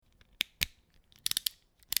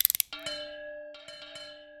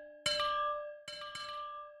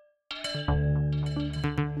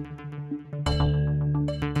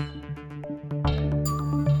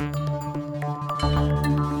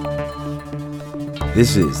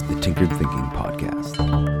This is the Tinkered Thinking Podcast.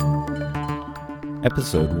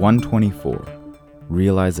 Episode 124,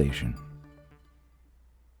 Realization.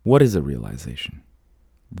 What is a realization?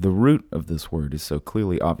 The root of this word is so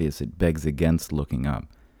clearly obvious it begs against looking up,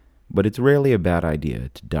 but it's rarely a bad idea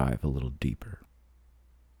to dive a little deeper.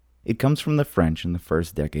 It comes from the French in the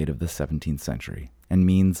first decade of the 17th century and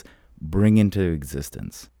means bring into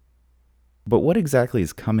existence. But what exactly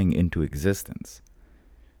is coming into existence?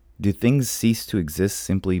 Do things cease to exist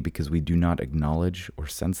simply because we do not acknowledge or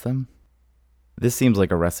sense them? This seems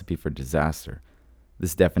like a recipe for disaster.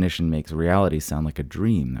 This definition makes reality sound like a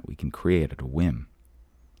dream that we can create at a whim.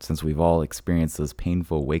 Since we've all experienced those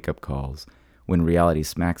painful wake-up calls when reality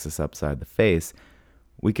smacks us upside the face,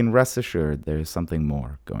 we can rest assured there is something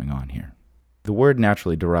more going on here. The word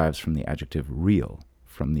naturally derives from the adjective real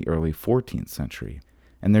from the early 14th century,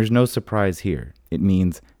 and there's no surprise here. It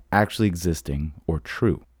means actually existing or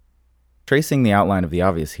true. Tracing the outline of the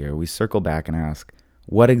obvious here, we circle back and ask,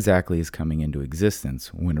 what exactly is coming into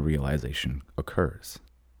existence when a realization occurs?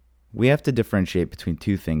 We have to differentiate between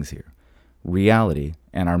two things here, reality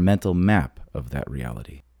and our mental map of that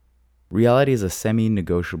reality. Reality is a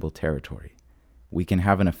semi-negotiable territory. We can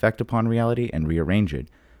have an effect upon reality and rearrange it,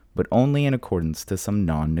 but only in accordance to some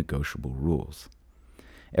non-negotiable rules.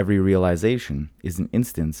 Every realization is an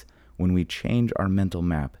instance when we change our mental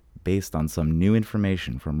map based on some new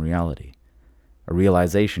information from reality. A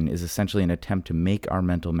realization is essentially an attempt to make our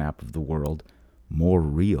mental map of the world more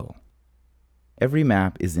real. Every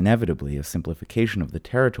map is inevitably a simplification of the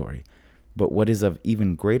territory, but what is of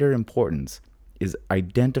even greater importance is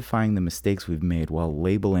identifying the mistakes we've made while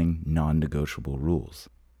labeling non-negotiable rules.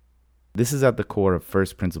 This is at the core of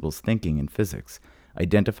first principles thinking in physics,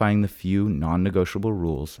 identifying the few non-negotiable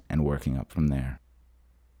rules and working up from there.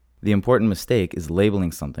 The important mistake is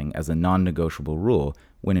labeling something as a non-negotiable rule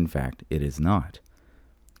when in fact it is not.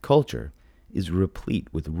 Culture is replete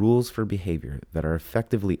with rules for behavior that are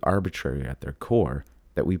effectively arbitrary at their core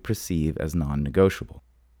that we perceive as non-negotiable.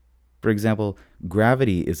 For example,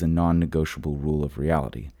 gravity is a non-negotiable rule of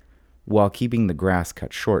reality, while keeping the grass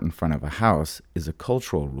cut short in front of a house is a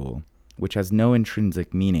cultural rule which has no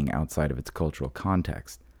intrinsic meaning outside of its cultural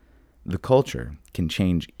context. The culture can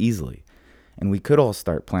change easily, and we could all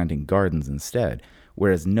start planting gardens instead,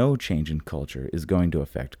 whereas no change in culture is going to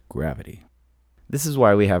affect gravity. This is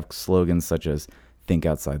why we have slogans such as think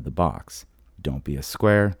outside the box, don't be a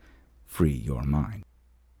square, free your mind.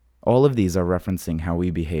 All of these are referencing how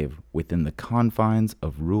we behave within the confines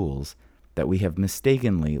of rules that we have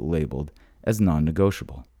mistakenly labeled as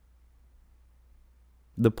non-negotiable.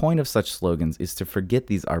 The point of such slogans is to forget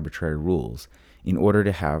these arbitrary rules in order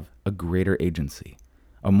to have a greater agency,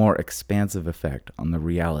 a more expansive effect on the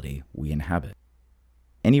reality we inhabit.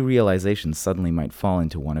 Any realization suddenly might fall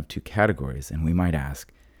into one of two categories, and we might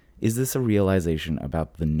ask, is this a realization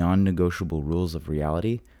about the non-negotiable rules of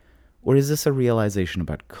reality, or is this a realization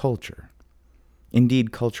about culture?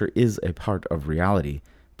 Indeed, culture is a part of reality,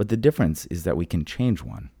 but the difference is that we can change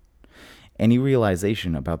one. Any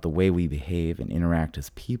realization about the way we behave and interact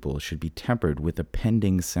as people should be tempered with a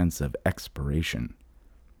pending sense of expiration.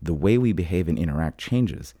 The way we behave and interact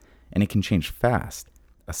changes, and it can change fast,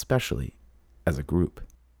 especially as a group.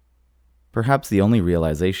 Perhaps the only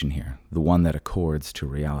realization here, the one that accords to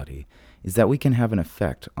reality, is that we can have an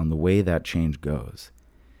effect on the way that change goes,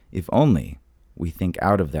 if only we think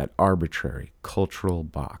out of that arbitrary cultural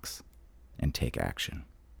box and take action.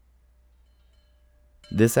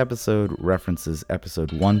 This episode references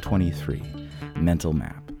episode 123, Mental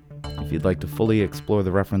Map. If you'd like to fully explore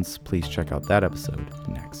the reference, please check out that episode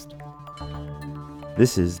next.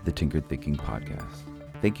 This is the Tinkered Thinking Podcast.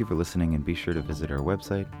 Thank you for listening, and be sure to visit our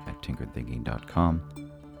website at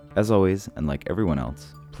tinkeredthinking.com. As always, and like everyone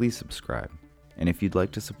else, please subscribe. And if you'd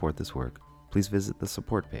like to support this work, please visit the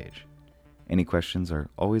support page. Any questions are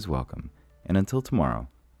always welcome. And until tomorrow,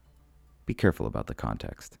 be careful about the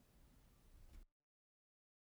context.